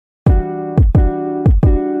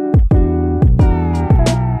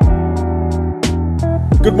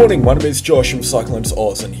Good morning, my name is Josh from Cyclones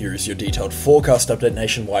Oz, and here is your detailed forecast update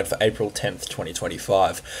nationwide for April 10th,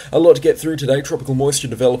 2025. A lot to get through today. Tropical moisture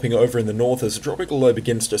developing over in the north as a tropical low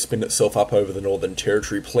begins to spin itself up over the Northern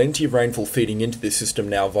Territory. Plenty of rainfall feeding into this system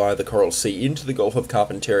now via the Coral Sea into the Gulf of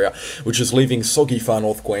Carpentaria, which is leaving soggy far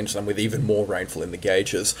north Queensland with even more rainfall in the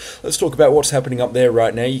gauges. Let's talk about what's happening up there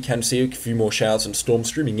right now. You can see a few more showers and storms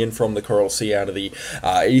streaming in from the Coral Sea out of the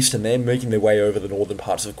east, and then making their way over the northern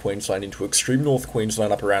parts of Queensland into extreme north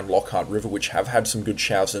Queensland up around Lockhart River, which have had some good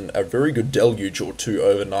showers and a very good deluge or two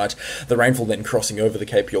overnight. The rainfall then crossing over the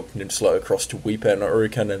Cape York Peninsula across to Weipa and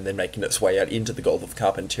Orican, and then making its way out into the Gulf of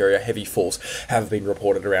Carpentaria. Heavy falls have been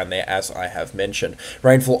reported around there, as I have mentioned.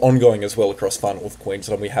 Rainfall ongoing as well across far north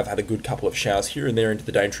Queensland. We have had a good couple of showers here and there into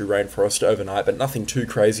the Daintree rainforest overnight, but nothing too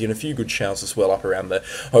crazy, and a few good showers as well up around the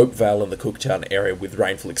Hope Vale and the Cooktown area, with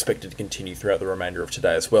rainfall expected to continue throughout the remainder of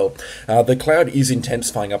today as well. The cloud is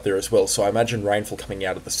intensifying up there as well, so I imagine rainfall coming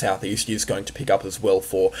out of the southeast is going to pick up as well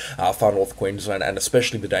for far north Queensland, and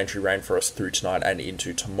especially the Daintree rainforest through tonight and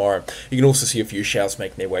into tomorrow. You can also see a few showers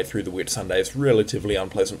making their way through the Whitsunday. It's relatively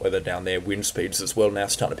unpleasant weather down there. Wind speeds as well now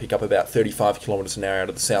starting to pick up about 35 kilometres an hour out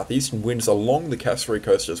of the southeast, and winds along the Cassowary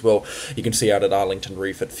coast as well. You can see out at Arlington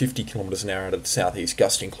Reef at 50 kilometres an hour out of the southeast,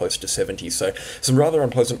 gusting close to 70. So some rather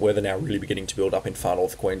unpleasant weather now really beginning to build up in far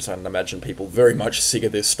north Queensland, and I imagine people very much sick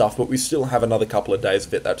of this stuff, but we still have another couple of days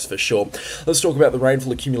of it, that's for sure. Let's talk about the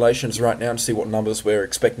rainfall accumulations right now and see what numbers we're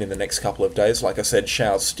expecting in the next couple of days. Like I said,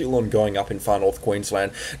 showers still ongoing up in far north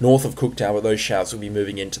Queensland, north of Cooktown, but those showers will be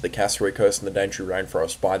moving into the Cassowary coast and the Daintree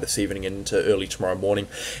rainforest by this evening and into early tomorrow morning.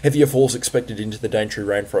 Heavier falls expected into the Daintree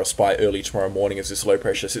rainforest by early tomorrow morning as this low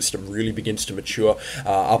pressure system really begins to mature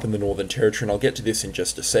up in the Northern Territory, and I'll get to this in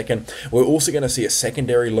just a second. We're also going to see a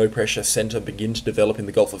secondary low pressure centre begin to develop in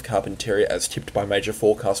the Gulf of Carpentaria as tipped by major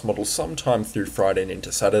forecast models sometime through Friday and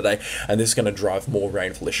into Saturday, and this is going to drive more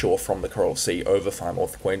rainfall ashore from the Coral Sea over far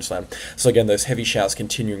north Queensland. So again, those heavy showers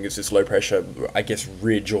continuing as this low pressure,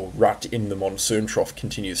 ridge or rut in the monsoon trough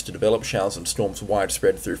continues to develop. Showers and storms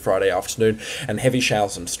widespread through Friday afternoon, and heavy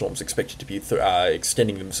showers and storms expected to be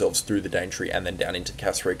extending themselves through the Daintree and then down into the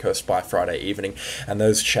Cassowary coast by Friday evening, and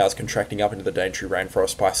those showers contracting up into the Daintree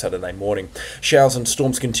rainforest by Saturday morning. Showers and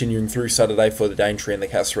storms continuing through Saturday for the Daintree and the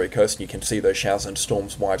Cassowary coast, and you can see those showers and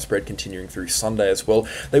storms widespread continuing through Sunday as well.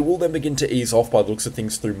 They will then begin to ease off by the looks of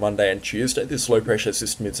things through Monday and Tuesday. This low pressure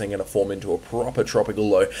system is then going to form into a proper tropical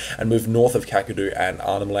low and move north of Kakadu and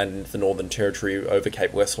Arnhem Land into the Northern Territory over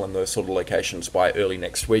Cape Western and those sort of locations by early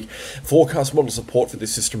next week. Forecast model support for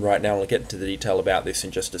this system right now, and I'll get into the detail about this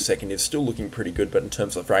in just a second, is still looking pretty good, but in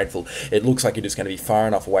terms of rainfall, it looks like it is going to be far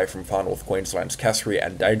enough away from far north Queensland's Cassowary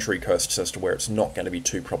and Daintree coasts as to where it's not going to be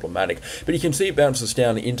too problematic. But you can see it bounces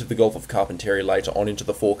down into the Gulf of Carpentaria later on into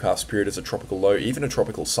the forecast period as a tropical low, even a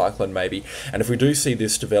tropical cyclone maybe, and if we do see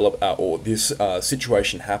this develop or this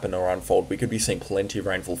situation happen or unfold, we could be seeing plenty of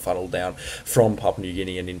rainfall funnel down from Papua New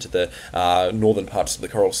Guinea and into the northern parts of the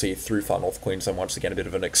Coral Sea through far north Queensland. Once again, a bit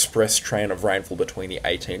of an express train of rainfall between the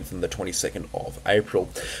 18th and the 22nd of April.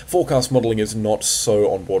 Forecast modelling is not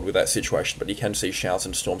so on board with that situation, but you can see showers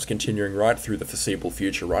and storms continuing right through the foreseeable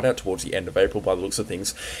future, right out towards the end of April by the looks of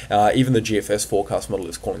things. Even the GFS forecast model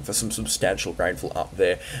is calling for some substantial rainfall up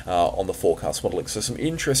there on the forecast modelling. So some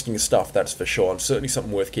interesting stuff, that's for sure, and certainly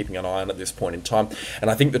something worth keeping an eye on at this point in time. And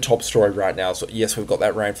I think the top story right now is, yes, we've got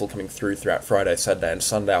that rainfall coming through throughout Friday, Saturday and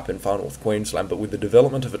Sunday up in far north Queensland, but with the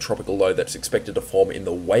development of a tropical low that's expected to form in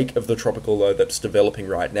the wake of the tropical low that's developing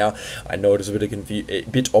right now, I know it is a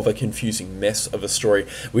bit of a confusing mess of a story.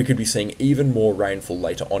 We could be seeing even more rainfall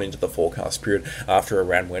later on into the forecast period after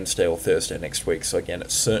around Wednesday or Thursday next week. So again,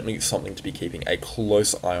 it's certainly something to be keeping a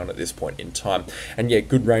close eye on at this point in time. And yeah,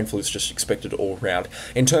 good rainfall is just expected all around.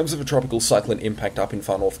 In terms of a tropical cyclone impact up in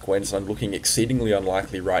far north Queensland, looking exceedingly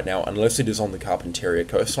unlikely right now, unless it is on the Carpentaria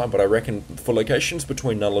coastline, but I reckon for locations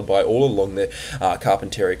between Nullarbor all along the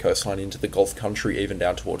Carpentaria coastline into the Gulf country, even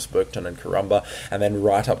down towards Burkton and Karumba, and then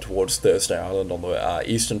right up towards Thursday Island on the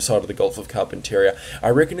eastern side of the Gulf of Carpentaria, I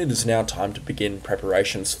reckon it is now time to begin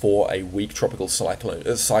preparations for a weak tropical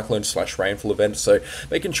cyclone/rainfall event. So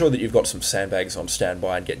making sure that you've got some sandbags on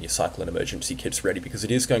standby and getting your cyclone emergency kits ready, because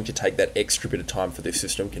it is going to take that extra bit of time for this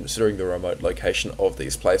system considering the remote location of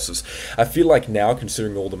these places. I feel like now,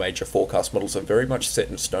 considering all the major forecast models are very much set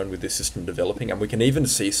in stone with this system developing, and we can even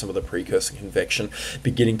see some of the precursor convection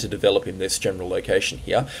beginning to develop in this general location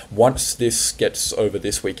here. Once this gets over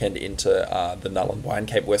this weekend into the Nullarbor and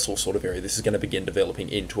Cape Westall sort of area, this is going to begin developing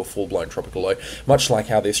into a full-blown tropical low, much like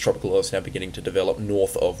how this tropical low is now beginning to develop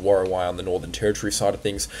north of Warrawai on the Northern Territory side of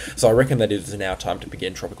things. So I reckon that it is now time to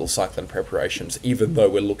begin tropical cyclone preparations, even though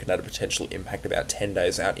we're looking at a potential impact about 10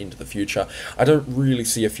 days out into the future. I don't really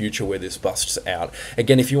see a future where this busts out.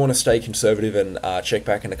 Again, if you want to stay conservative and check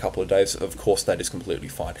back in a couple of days, of course that is completely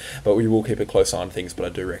fine, but we will keep a close eye on things. But I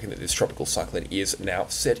do reckon that this tropical cyclone is now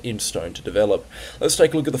set in stone to develop. Let's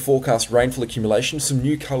take a look at the forecast rainfall accumulation. Some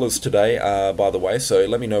new colours today, by the way, so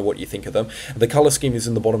let me know what you think of them. The colour scheme is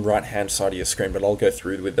in the bottom right hand side of your screen, but I'll go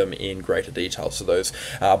through with them in greater detail. So those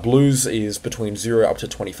blues is between 0 up to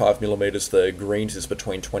 25 millimeters, the greens is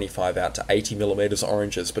between 25 out to 80 millimeters,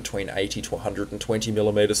 oranges between 80 to 120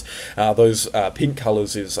 millimeters. Those pink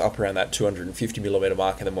colours is up around that 250 millimeter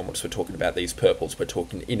mark, and then once we're talking about these purples, we're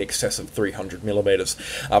talking in excess of 300 millimeters,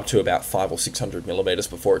 up to about 500 or 600 millimeters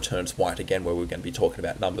before it turns white again, where we're going to be talking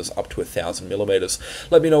about numbers up to 1,000 millimeters.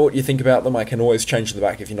 Let me know what you think about them. I can always change the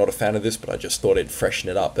back if you're not a fan of this, but I just thought it'd freshen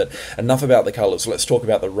it up. But enough about the colours. Let's talk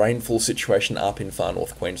about the rainfall situation up in far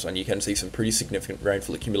north Queensland. You can see some pretty significant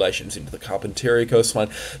rainfall accumulations into the Carpentaria coastline.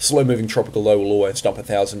 Slow moving tropical low will always dump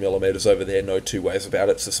 1,000 millimeters over there, no two ways about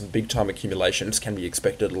it. So some big time accumulations can be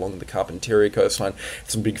expected along the Carpentaria coastline.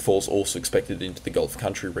 Some big falls also expected into the Gulf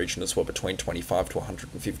country region as well, between 25 to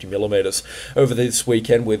 150 millimeters. Over this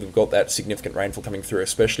weekend, we've got that significant rainfall coming through,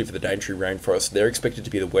 especially for the Daintree rainforest. They're expected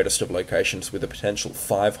to be the wettest of locations, with a potential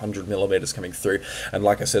 500 millimeters coming through. And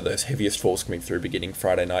like I said, those heaviest falls coming through beginning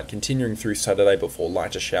Friday night, continuing through Saturday before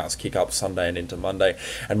lighter showers kick up Sunday and into Monday,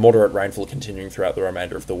 and moderate rainfall continuing throughout the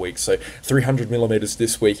remainder of the week. So 300 millimeters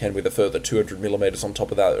this weekend, with a further 200 millimeters on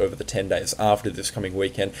top of that over the 10 days after this coming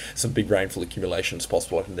weekend. Some big rainfall accumulations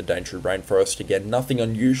possible up in the Daintree rainforest. Again, nothing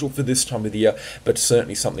unusual for this time of the year, but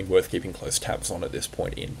certainly something worth keeping close tabs on at this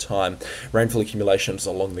point in time. Rainfall accumulations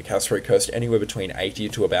along the Cassowary coast, anywhere between 80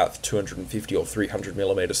 to about 250 or 300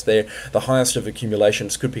 millimeters there. The highest of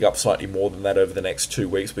accumulations could pick up slightly more than that over the next 2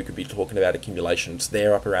 weeks. We could be talking about accumulations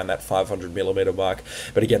there up around that 500 millimeter mark.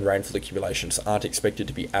 But again, rainfall accumulations aren't expected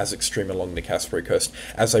to be as extreme along the Cassowary coast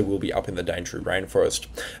as they will be up in the Daintree rainforest.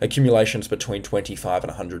 Accumulations between 25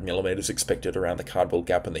 and 100 millimeters expected around the Cardwell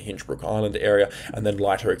Gap and the Hingebrook Island area, and then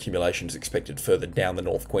lighter accumulations expected further down the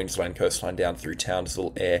North Queensland coastline down through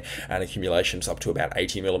Townsville, Eyre, and accumulations up to about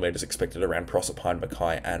 80 millimeters expected around Proserpine,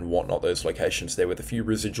 Mackay, and whatnot. Those locations there, with a few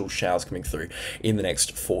residual showers coming through in the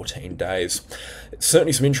next 14 days.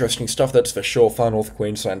 Certainly some interesting stuff, that's for sure. Far North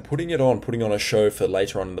Queensland putting on a show for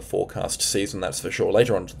later on in the forecast season, that's for sure.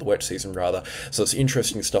 Later on to the wet season, rather. So it's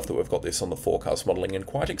interesting stuff that we've got this on the forecast modelling, and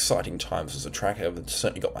quite exciting times as a tracker. I've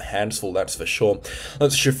certainly got my hands full, that's for sure.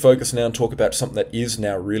 Let's shift focus now and talk about something that is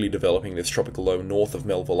now really developing, this tropical low north of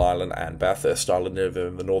Melville Island and Bathurst Island over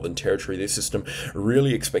the Northern Territory. This system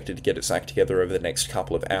really expected to get its act together over the next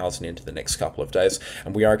couple of hours and into the next couple of days,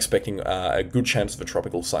 and we are expecting a good chance of a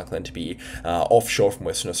tropical cyclone to be offshore from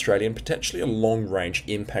Western Australia, and potentially a long-range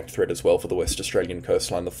impact threat as well for the West Australian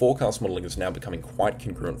coastline. The forecast modelling is now becoming quite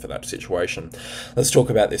congruent for that situation. Let's talk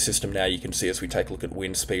about this system now. You can see as we take a look at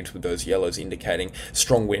wind speeds, with those yellows indicating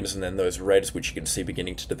strong winds, and then those reds, which you can see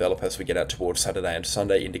beginning to develop as we get out towards Saturday and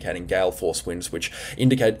Sunday, indicating gale force winds, which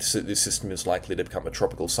indicates that this system is likely to become a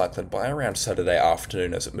tropical cyclone by around Saturday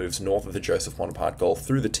afternoon as it moves north of the Joseph Bonaparte Gulf,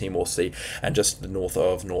 through the Timor Sea, and just the north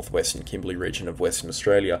of northwestern Kimberley region of Western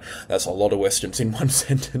Australia. That's a lot of westerns in one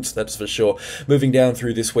sentence, that's for sure. Moving down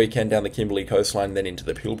through this weekend down the Kimberley coastline, then into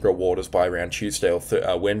the Pilbara waters by around Tuesday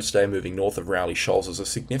or Wednesday, moving north of Rowley Shoals as a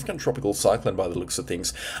significant tropical cyclone by the looks of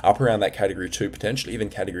things, up around that Category 2, potentially even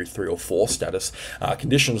Category 3 or 4 status.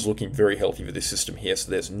 Conditions looking very healthy for this system here, so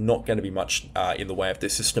there's not going to be much in the way of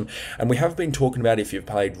this system. And we have been talking about, if you've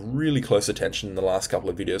paid really close attention in the last couple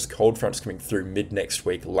of videos, cold fronts coming through mid next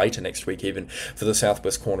week, later next week even, for the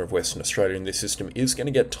southwest corner of Western Australia, and this system is going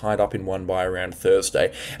to get tied up in one by around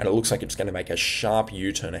Thursday, and it looks like it's going to make a sharp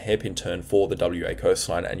U-turn, a hairpin turn for the WA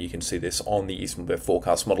coastline, and you can see this on the Eastern Weather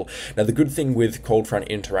forecast model. Now the good thing with cold front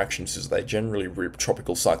interactions is they generally rip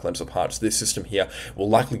tropical cyclones apart, so this system here will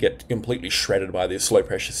likely get completely shredded by this low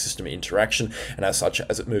pressure system interaction, and as such,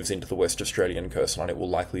 as it moves into the West Australian coastline, it will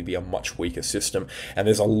likely be a much weaker system, and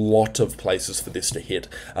there's a lot of places for this to hit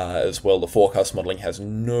as well. The forecast modelling has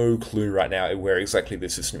no clue right now where exactly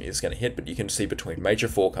this system is going to hit, but you can see between major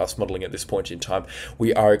forecast modelling at this point in time,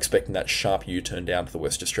 we are expecting that sharp U-turn down to the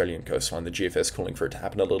West Australian coastline. The GFS calling for it to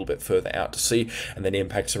happen a little bit further out to sea, and then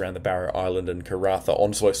impacts around the Barrow Island and Karratha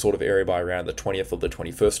Onslow sort of area by around the 20th or the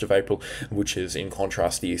 21st of April, which is in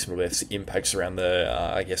contrast the Eastern West impacts around the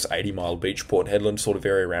I guess 80-mile beach Port Hedland sort of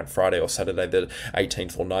area around Friday or Saturday the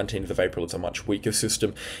 18th or 19th of April. It's a much weaker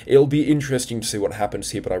system. It'll be interesting to see what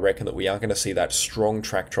happens here, but I reckon that we are going to see that strong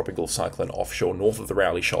track tropical cyclone offshore north of the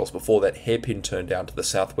Rowley Shoals before that hairpin turn down to the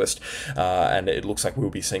southwest, and it looks like we'll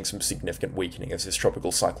be seeing some significant weakening as this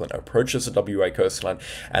tropical cyclone approaches the WA coastline,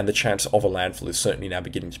 and the chance of a landfall is certainly now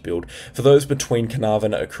beginning to build. For those between Carnarvon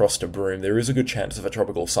Govan across to Broome, there is a good chance of a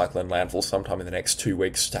tropical cyclone landfall sometime in the next 2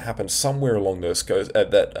 weeks to happen somewhere along those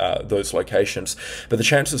those locations. But the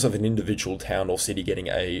chances of an individual town or city getting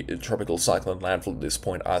a tropical cyclone landfall at this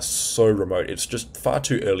point are so remote. It's just far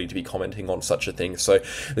too early to be commenting on such a thing. So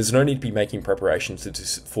there's no need to be making preparations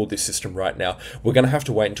for this system right now. We're going to have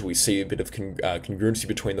to wait until we see a bit of congruency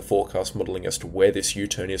between the forecast modelling as to where this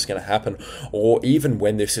U-turn is going to happen, or even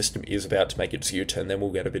when this system is about to make its U-turn, then we'll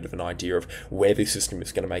get a bit of an idea of where this system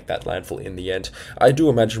is going to make that landfall in the end. I do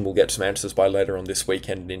imagine we'll get some answers by later on this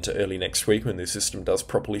weekend and into early next week when this system does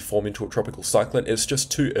properly form into a tropical cyclone. It's just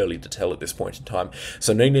too early to tell at this point in time,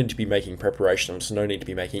 so no need to be making preparations, no need to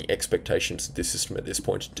be making expectations of this system at this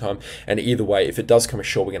point in time. And either way, if it does come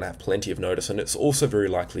ashore, we're going to have plenty of notice, and it's also very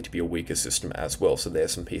likely to be a weaker system as well, so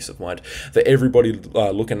there's some peace of mind for everybody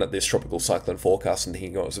looking at this tropical cyclone forecast and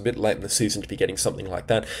thinking, oh, it was a bit late in the season to be getting something like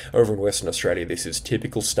that. Over in Western Australia, this is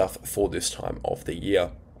typical stuff for this time of the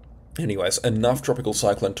year. Anyways, enough tropical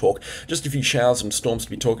cyclone talk. Just a few showers and storms to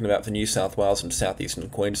be talking about for New South Wales and southeastern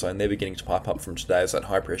Queensland. They're beginning to pipe up from today as that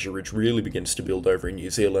high pressure ridge really begins to build over in New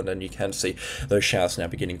Zealand, and you can see those showers now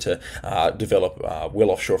beginning to develop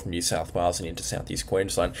well offshore from New South Wales and into southeast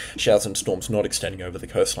Queensland. Showers and storms not extending over the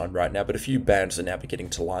coastline right now, but a few bands are now beginning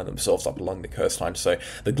to line themselves up along the coastline, so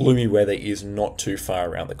the gloomy weather is not too far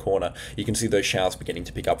around the corner. You can see those showers beginning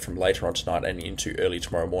to pick up from later on tonight and into early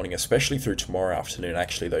tomorrow morning, especially through tomorrow afternoon.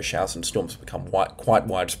 Actually, those showers and storms become quite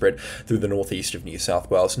widespread through the northeast of New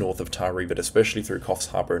South Wales, north of Taree, but especially through Coffs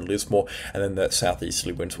Harbour and Lismore, and then the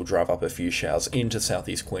southeasterly winds will drive up a few showers into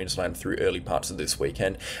southeast Queensland through early parts of this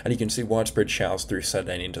weekend, and you can see widespread showers through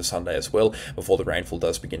Saturday and into Sunday as well, before the rainfall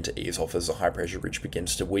does begin to ease off as the high pressure ridge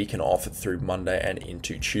begins to weaken off through Monday and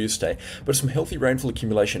into Tuesday. But some healthy rainfall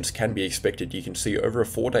accumulations can be expected. You can see over a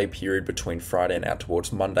 4-day period between Friday and out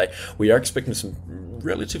towards Monday, we are expecting some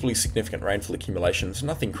relatively significant rainfall accumulations,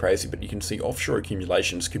 nothing crazy, but you can see offshore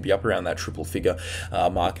accumulations could be up around that triple figure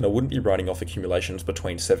mark, and I wouldn't be writing off accumulations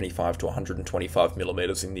between 75 to 125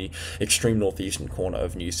 millimetres in the extreme northeastern corner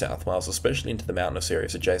of New South Wales, especially into the mountainous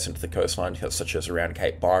areas adjacent to the coastline, such as around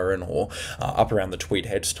Cape Byron or up around the Tweed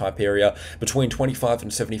Heads type area. Between 25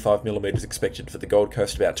 and 75 millimetres expected for the Gold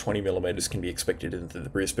Coast, about 20 millimetres can be expected into the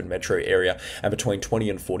Brisbane metro area, and between 20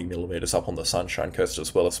 and 40 millimetres up on the Sunshine Coast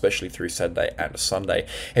as well, especially through Saturday and Sunday.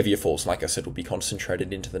 Heavier falls, like I said, will be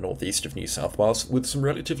concentrated into the northeast of New South Wales, with some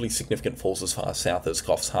relatively significant falls as far south as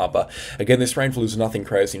Coffs Harbour. Again, this rainfall is nothing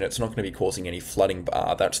crazy, and it's not going to be causing any flooding,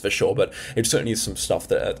 that's for sure, but it certainly is some stuff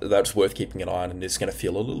that's worth keeping an eye on, and is going to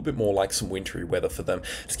feel a little bit more like some wintry weather for them.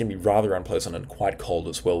 It's going to be rather unpleasant and quite cold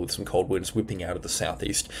as well, with some cold winds whipping out of the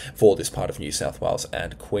southeast for this part of New South Wales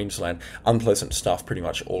and Queensland. Unpleasant stuff pretty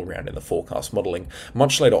much all around in the forecast modelling.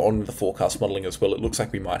 Much later on in the forecast modelling as well, it looks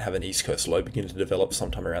like we might have an east coast low begin to develop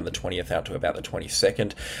sometime around the 20th out to about the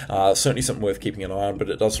 22nd. Certainly something worth keeping an eye on,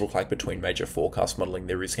 but it does look like between major forecast modelling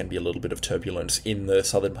there is going to be a little bit of turbulence in the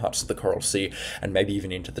southern parts of the Coral Sea and maybe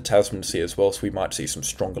even into the Tasman Sea as well, so we might see some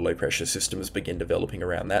stronger low pressure systems begin developing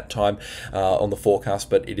around that time on the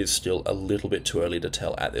forecast, but it is still a little bit too early to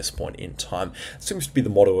tell at this point in time. It seems to be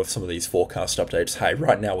the motto of some of these forecast updates. Hey,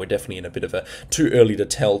 right now we're definitely in a bit of a too early to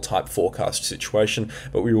tell type forecast situation,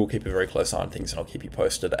 but we will keep a very close eye on things, and I'll keep you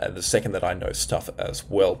posted the second that I know stuff as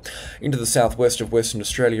well. Into the southwest of Western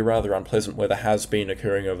Australia, rather unpleasant weather has been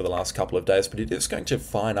occurring over the last couple of days, but it is going to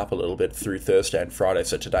fine up a little bit through Thursday and Friday.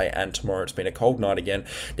 So today and tomorrow it's been a cold night again,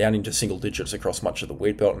 down into single digits across much of the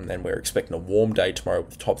wheat belt, and then we're expecting a warm day tomorrow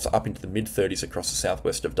with tops up into the mid-30s across the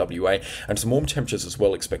southwest of WA, and some warm temperatures as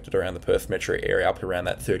well expected around the Perth metro area, up around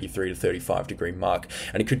that 33 to 35 degree mark,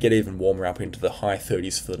 and it could get even warmer up into the high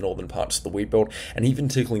 30s for the northern parts of the wheat belt, and even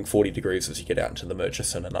tickling 40 degrees as you get out into the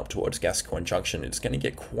Murchison and up towards Gascoyne Junction. It's going to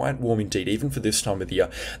get quite warm indeed, even for this time of the year.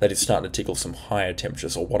 That is starting to tickle some higher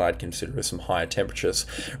temperatures, or what I'd consider as some higher temperatures.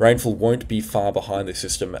 Rainfall won't be far behind the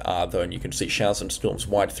system though, and you can see showers and storms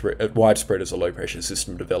widespread as a low pressure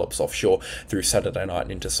system develops offshore through Saturday night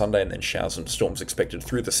and into Sunday, and then showers and storms expected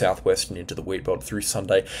through the southwest and into the wheat belt through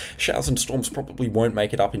Sunday. Showers and storms probably won't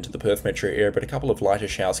make it up into the Perth metro area, but a couple of lighter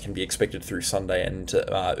showers can be expected through Sunday and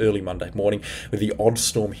early Monday morning, with the odd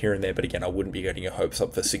storm here and there, but again, I wouldn't be getting your hopes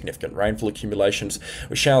up for significant rainfall accumulations.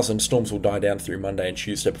 Showers and storms will die down through Monday and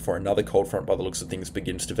Tuesday before another cold front, by the looks of things,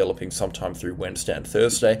 begins developing sometime through Wednesday and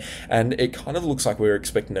Thursday, and it kind of looks like we're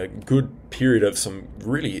expecting a good period of some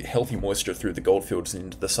really healthy moisture through the goldfields and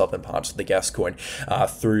into the southern parts of the Gascoyne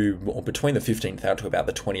through or between the 15th out to about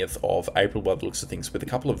the 20th of April, by the looks of things, with a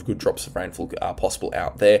couple of good drops of rainfall possible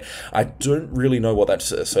out there. I don't really know what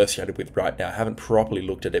that's associated with right now. I haven't properly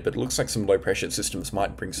looked at it, but it looks like some low pressure systems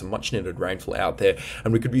might bring some much needed rainfall out there,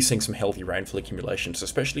 and we could be seeing some healthy rainfall rainfall accumulations,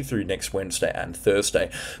 especially through next Wednesday and Thursday.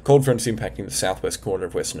 Cold fronts impacting the southwest corner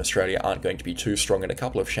of Western Australia aren't going to be too strong, and a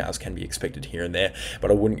couple of showers can be expected here and there,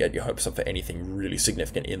 but I wouldn't get your hopes up for anything really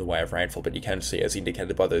significant in the way of rainfall. But you can see, as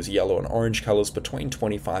indicated by those yellow and orange colours, between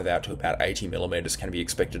 25 out to about 80 millimetres can be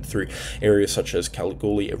expected through areas such as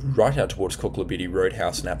Kalgoorlie, right out towards Coquilabidi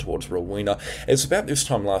Roadhouse and out towards Rowena. It's about this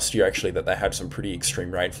time last year actually that they had some pretty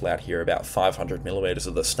extreme rainfall out here, about 500 millimetres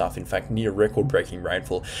of the stuff, in fact near record-breaking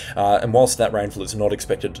rainfall. And whilst that rainfall is not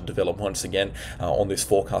expected to develop once again on this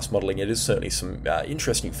forecast modelling, it is certainly some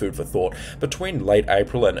interesting food for thought. Between late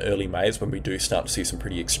April and early May is when we do start to see some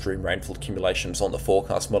pretty extreme rainfall accumulations on the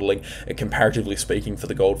forecast modelling, comparatively speaking, for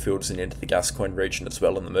the goldfields and into the Gascoyne region as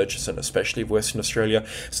well, and the Murchison especially of Western Australia.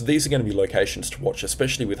 So these are going to be locations to watch,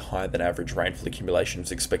 especially with higher than average rainfall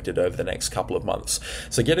accumulations expected over the next couple of months.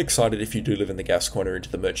 So get excited if you do live in the Gascoyne or into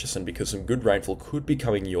the Murchison, because some good rainfall could be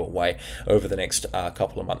coming your way over the next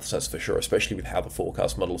couple of months, that's for sure, especially with how the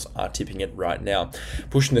forecast models are tipping it right now.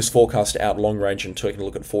 Pushing this forecast out long range and taking a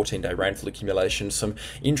look at 14-day rainfall accumulations, some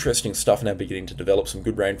interesting stuff now beginning to develop. Some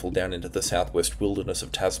good rainfall down into the southwest wilderness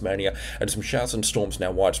of Tasmania, and some showers and storms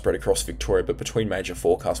now widespread across Victoria. But between major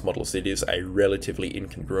forecast models, it is a relatively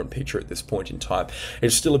incongruent picture at this point in time.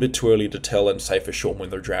 It's still a bit too early to tell and say for sure when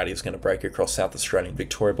the drought is going to break across South Australia and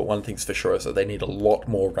Victoria, but one thing's for sure is that they need a lot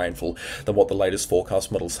more rainfall than what the latest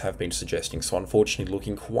forecast models have been suggesting. So unfortunately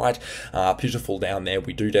looking quite pitiful down there.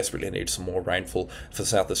 We do desperately need some more rainfall for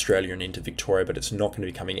South Australia and into Victoria, but it's not going to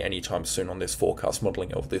be coming anytime soon on this forecast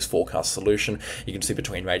modelling of this forecast solution. You can see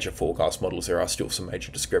between major forecast models there are still some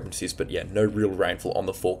major discrepancies, but yeah, no real rainfall on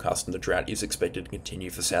the forecast, and the drought is expected to continue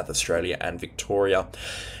for South Australia and Victoria.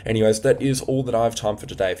 Anyways, that is all that I have time for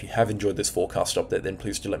today. If you have enjoyed this forecast update, then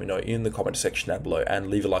please do let me know in the comment section down below, and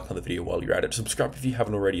leave a like on the video while you're at it. Subscribe if you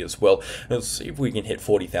haven't already as well, and let's see if we can hit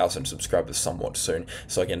 40,000 subscribers somewhat soon.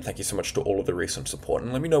 So again, thank you so much to all of the recent support,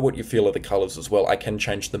 and let me know what you feel of the colours as well. I can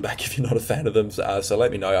change them back if you're not a fan of them, so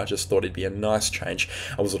let me know. I just thought it'd be a nice change.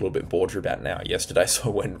 I was a little bit bored for about an hour yesterday, so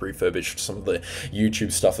I went and refurbished some of the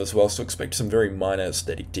YouTube stuff as well, so expect some very minor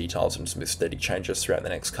aesthetic details and some aesthetic changes throughout the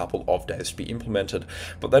next couple of days to be implemented.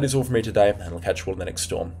 But that is all for me today, and I'll catch you all in the next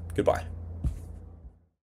storm. Goodbye.